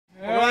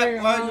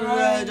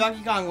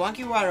Donkey Kong, walk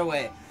your water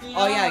away. Yeah.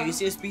 Oh yeah, you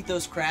see us beat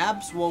those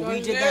crabs? Well, we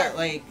Right did there. that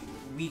like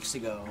weeks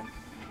ago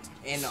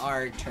in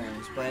our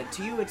terms, but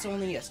to you it's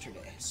only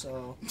yesterday.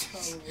 So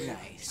Probably.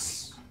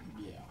 nice.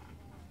 Yeah.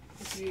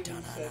 If you even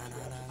said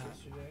Da-na-na-na-na. that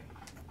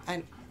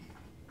yesterday.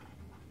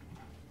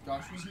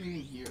 Josh wasn't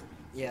even here.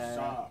 Yeah.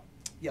 Stop.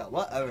 Yeah,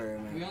 whatever,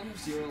 We man. only have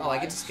 0 lives. Oh, I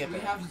get to skip we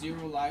it. have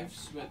 0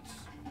 lives, but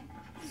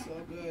So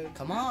good.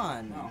 Come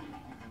on, no.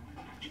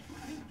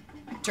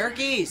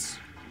 turkeys.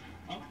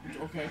 Oh,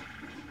 okay.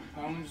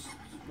 That one just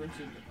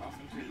sprinted off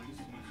into the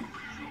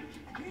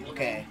distance.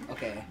 Okay,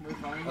 okay, We're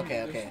going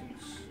Okay, the okay.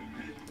 distance.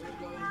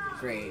 We're going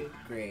this way.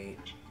 great.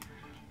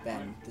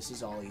 Ben, this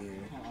is all you.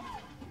 Hold on.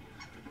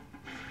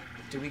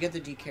 Did we get the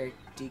DK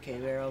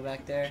barrel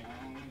back there?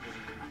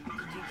 The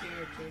D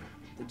character.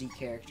 The D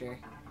character.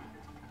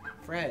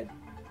 Fred.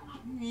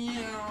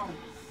 Meow.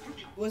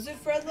 Was it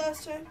Fred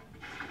last time?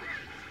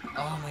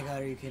 Oh my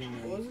god, are you kidding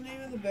What me? was the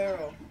name of the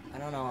barrel? I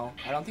don't know.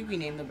 I don't think we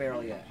named the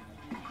barrel yet.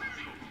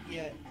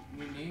 Yet.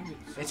 We named it.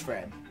 It's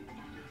Fred.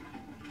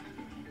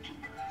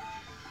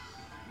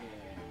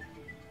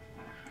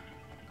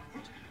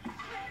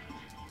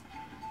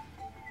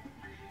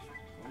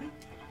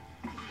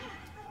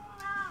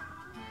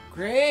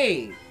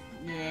 Great!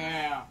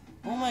 Yeah.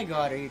 Oh my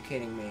god, are you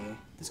kidding me?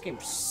 This game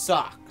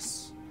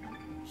sucks.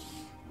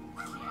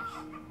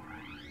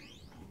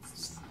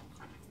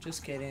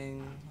 Just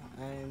kidding.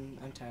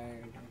 I'm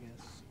tired, I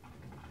guess.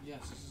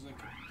 Yes, this is like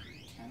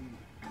 10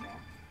 o'clock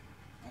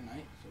at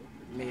night. So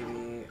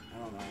Maybe, I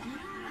don't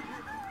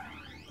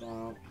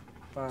know.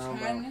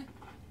 10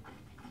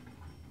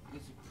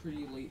 is a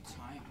pretty late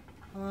time.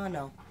 Oh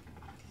no.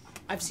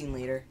 I've seen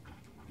later.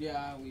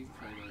 Yeah, we've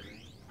played later.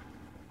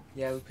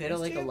 Yeah, we played at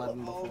We like stayed up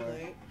 11 all before.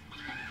 night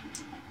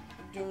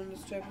doing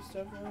this type of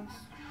stuff once.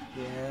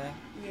 Yeah,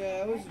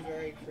 Yeah, it was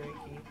very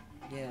cranky.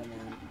 yeah,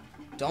 man.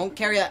 Don't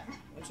carry that.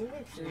 I took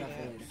like 3 Enough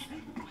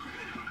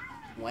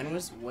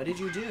naps. What did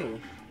you do?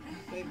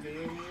 Played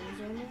video games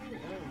all night? I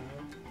don't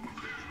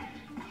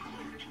know.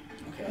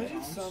 Okay. I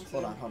did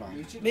something. Hold on.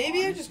 We should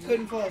Maybe I just honestly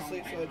couldn't fall come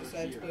asleep, so I over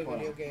decided to here. play Hold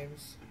video on.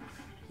 games.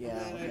 Yeah, And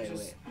then I okay,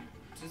 just wait.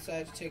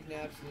 decided to take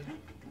naps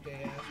the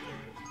day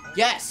after.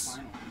 Yes!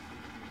 Final.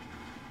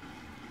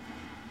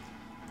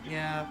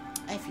 Yeah,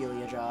 I feel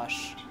you,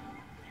 Josh.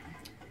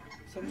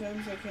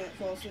 Sometimes I can't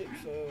fall asleep,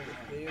 so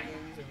video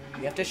games are really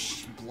You have to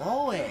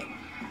blow it.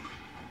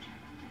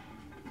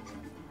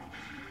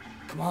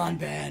 Come on,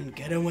 Ben.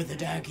 Get in with the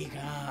Donkey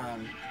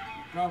Kong.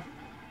 Go.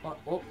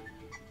 Oh.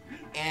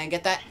 And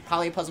get that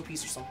probably a puzzle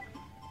piece or something.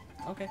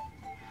 Okay.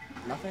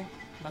 Nothing.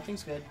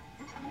 Nothing's good.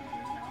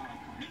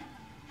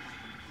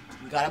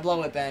 You gotta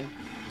blow it, Ben.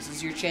 This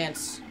is your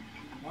chance.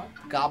 What?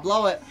 Gotta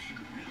blow it.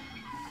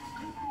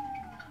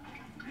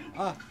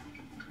 Ah.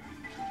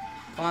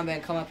 Come on,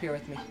 Ben. Come up here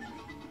with me.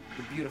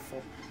 You're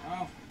beautiful.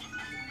 Oh.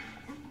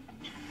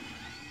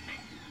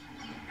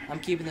 I'm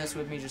keeping this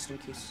with me just in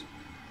case.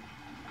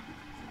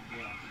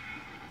 Yeah.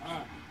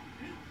 Ah.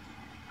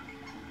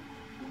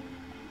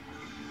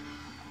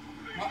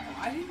 What?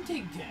 I didn't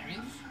take damage.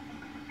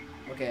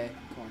 Okay.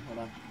 Come on. Hold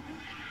on.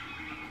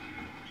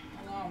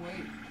 Hold on,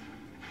 wait.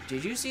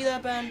 Did you see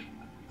that, Ben?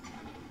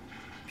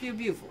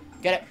 Beautiful.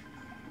 Get it.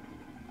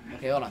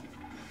 Okay, hold on.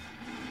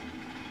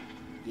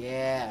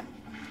 Yeah.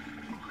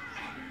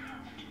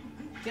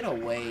 Get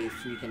away,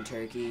 freaking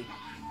turkey.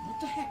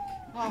 What the heck?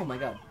 Oh my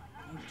god.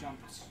 I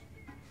jumped.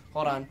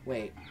 Hold on.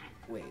 Wait.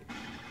 Wait.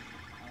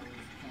 I was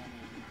planning.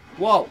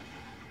 Whoa.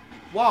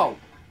 Whoa.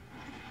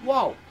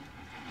 Whoa.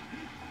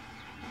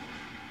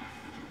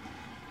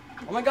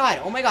 Oh my god.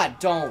 Oh my god.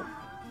 Don't.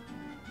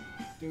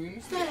 Did we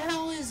miss What the the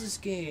hell is this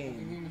I think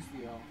game? we missed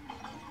the L.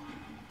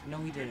 No,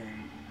 we didn't.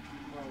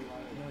 Oh,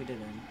 we No, we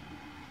didn't.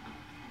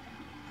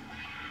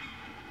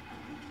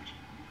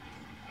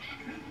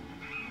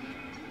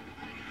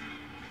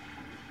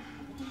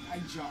 I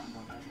jumped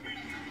on that.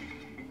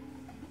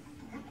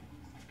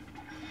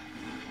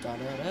 Da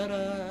da da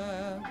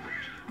da.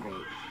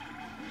 Great.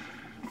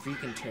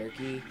 Freaking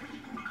turkey.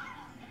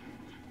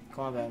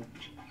 Come on, Ben.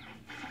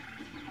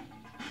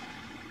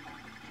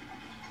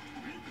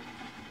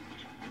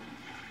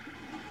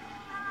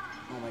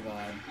 Oh my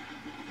god.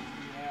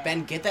 Yeah.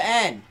 Ben, get the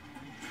N!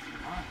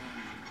 Ah,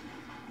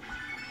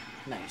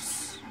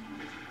 Nice.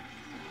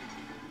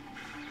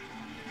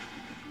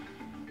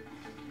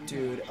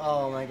 Dude,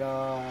 oh my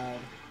god.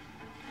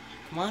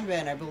 Come on,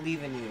 Ben, I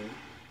believe in you.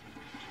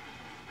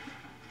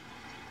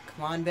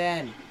 Come on,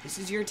 Ben. This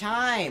is your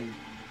time.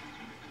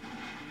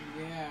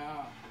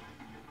 yeah.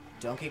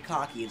 Don't get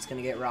cocky, it's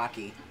gonna get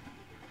rocky.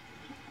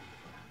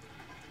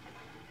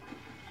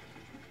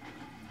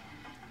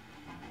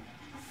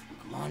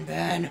 Come on,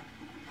 Ben.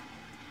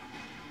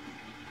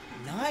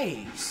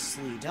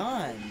 Nicely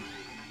done.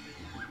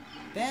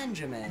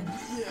 Benjamin.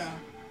 Yeah.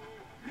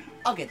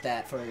 I'll get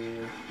that for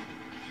you.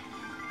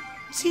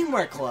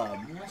 Teamwork Club.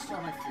 I'm gonna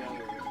start my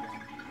failure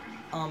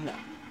again. No.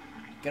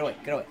 Get away,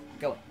 get away,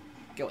 get away,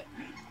 get away,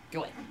 get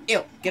away.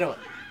 Ew, get away.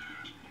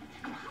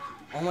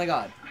 Oh my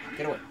god.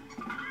 Get away.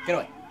 Get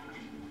away.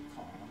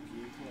 Cocky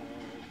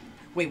club.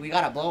 Wait, we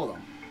gotta blow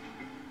them.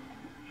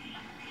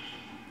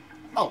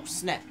 Oh,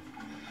 snap.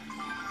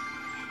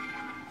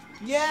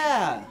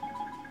 Yeah!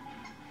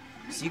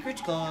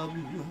 Secrets Club.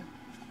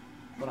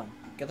 Hold on.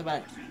 Get the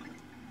banners.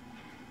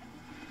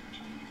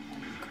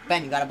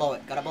 Ben, you gotta blow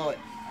it. Gotta blow it.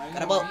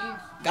 Gotta blow it.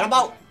 Gotta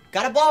blow it.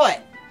 Gotta blow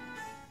it!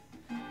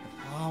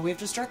 Oh, we have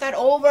to start that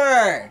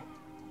over!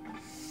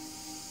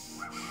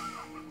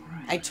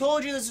 I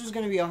told you this was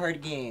gonna be a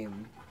hard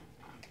game.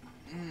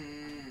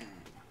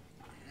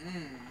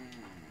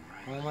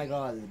 Oh my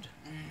god.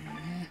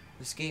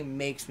 This game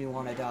makes me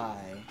want to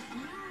die.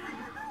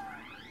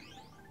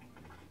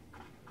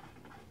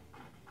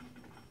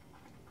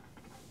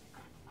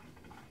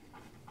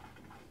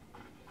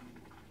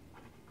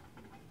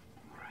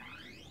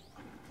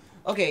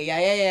 Okay,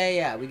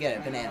 yeah, we get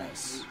it.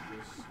 Bananas.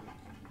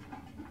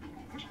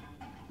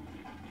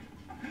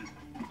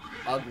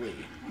 Ugly.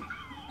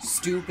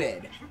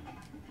 Stupid.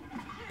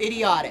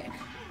 Idiotic.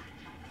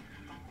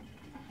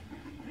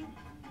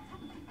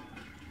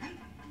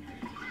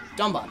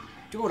 Dumba.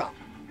 Do it up.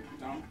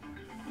 Don't.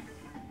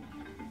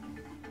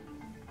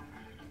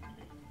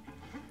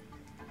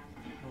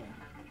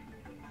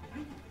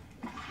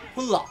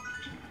 Hula.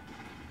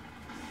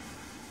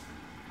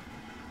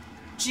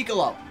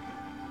 Chicolo.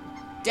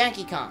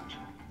 Donkey Kong.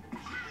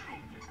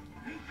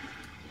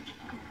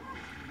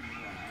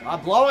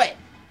 God, blow it.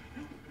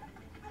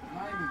 I'm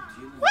not even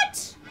dealing.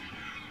 What?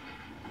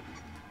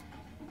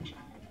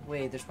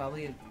 Wait, there's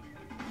probably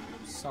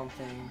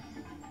something.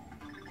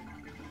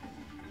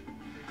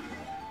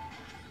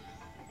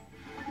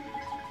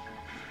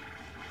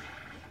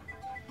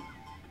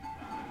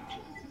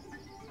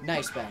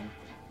 Nice, Ben.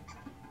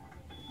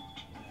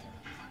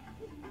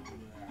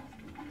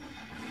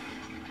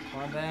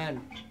 Come on,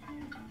 Ben.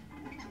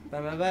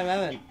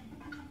 Ben.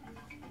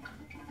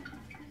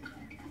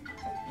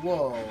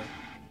 Whoa.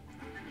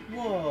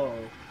 Whoa.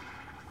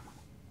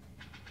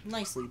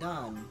 Nicely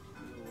done.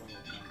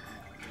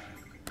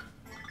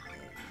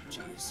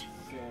 Jeez.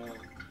 Okay.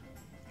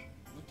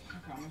 What the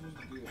heck? How am I supposed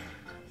to do that?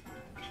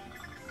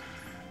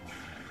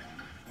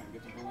 Can I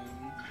get the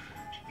balloon?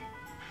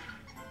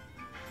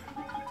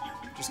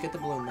 Just get the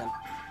balloon then.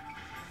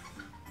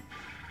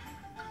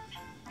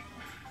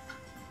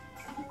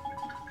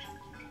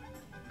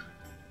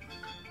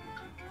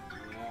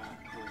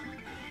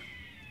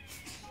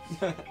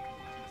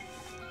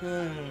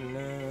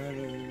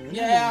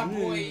 Yeah,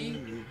 boy.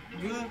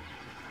 Good.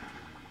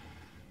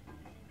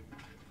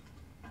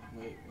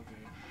 Wait,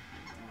 okay.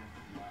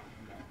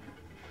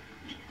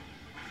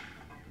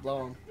 Blow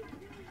him.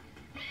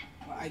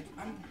 Well,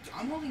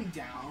 I'm holding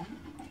down.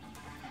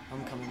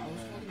 I'm coming I was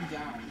there. holding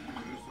down. I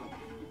was like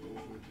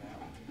over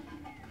down.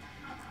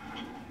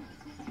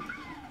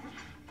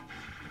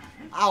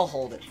 I'll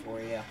hold it for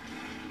you.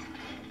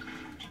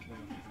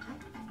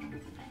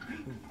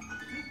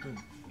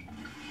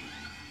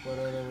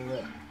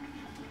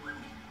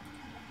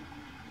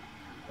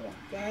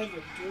 Guys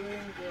are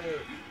doing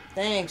great.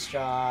 Thanks,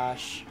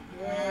 Josh.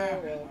 You're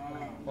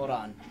welcome. Hold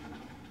on.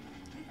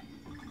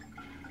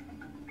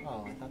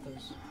 Oh, I thought that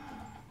was...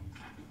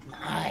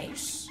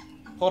 Nice.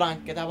 Hold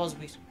on. Get that puzzle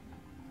piece.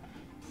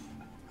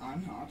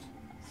 I'm not.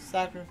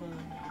 Sacrifice.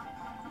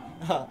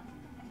 What?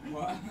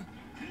 Oh,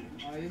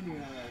 I didn't even know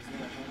that was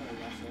there. I thought I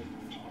was actually.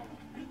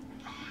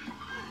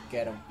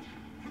 Get him.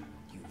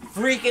 You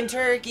freaking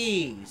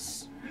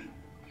turkeys!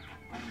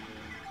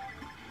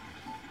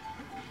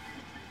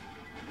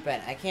 Ben,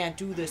 I can't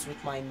do this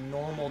with my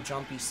normal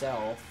jumpy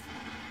self.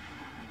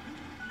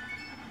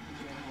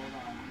 Okay, hold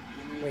on.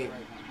 Give me Wait. the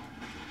right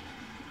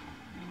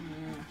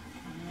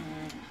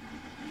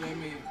one. Get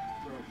me.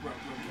 Bro.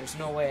 There's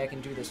no way I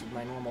can do this with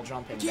my normal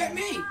jumping. Get Ben.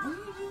 me! What are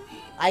you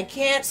doing? I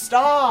can't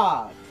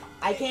stop!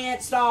 I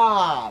can't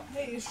stop!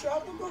 Hey, is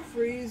Tropical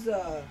Freeze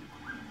 4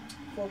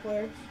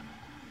 players?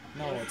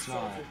 No, it's So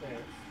not. 2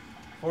 players.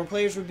 4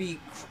 players would be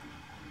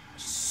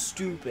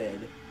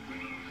stupid.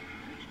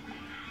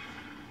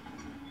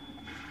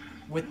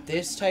 With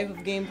this type of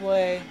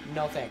gameplay,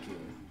 no thank you.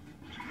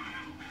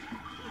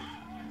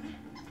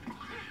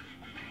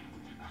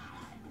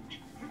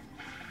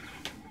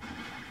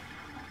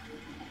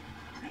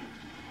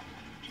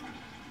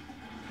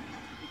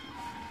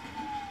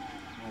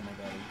 Oh my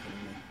god, are you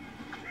kidding me?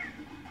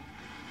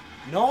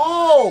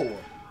 No!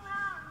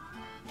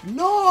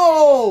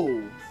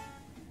 No!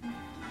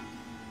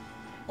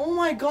 Oh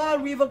my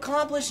god, we've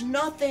accomplished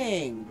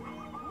nothing!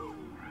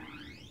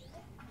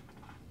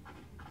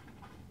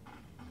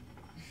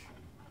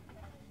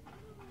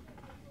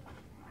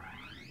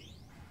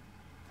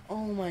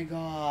 Oh my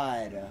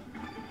god.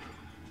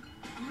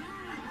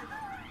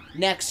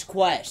 Next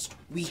quest.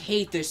 We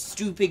hate this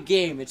stupid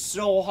game. It's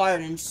so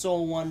hard and so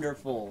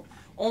wonderful.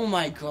 Oh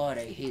my god,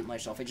 I hate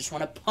myself. I just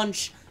want to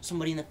punch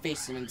somebody in the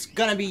face, and it's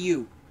gonna be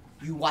you.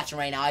 You watching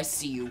right now, I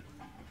see you.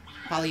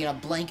 Probably in a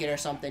blanket or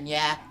something,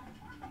 yeah?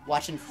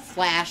 Watching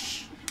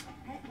Flash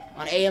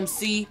on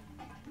AMC.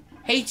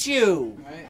 Hate you! Right?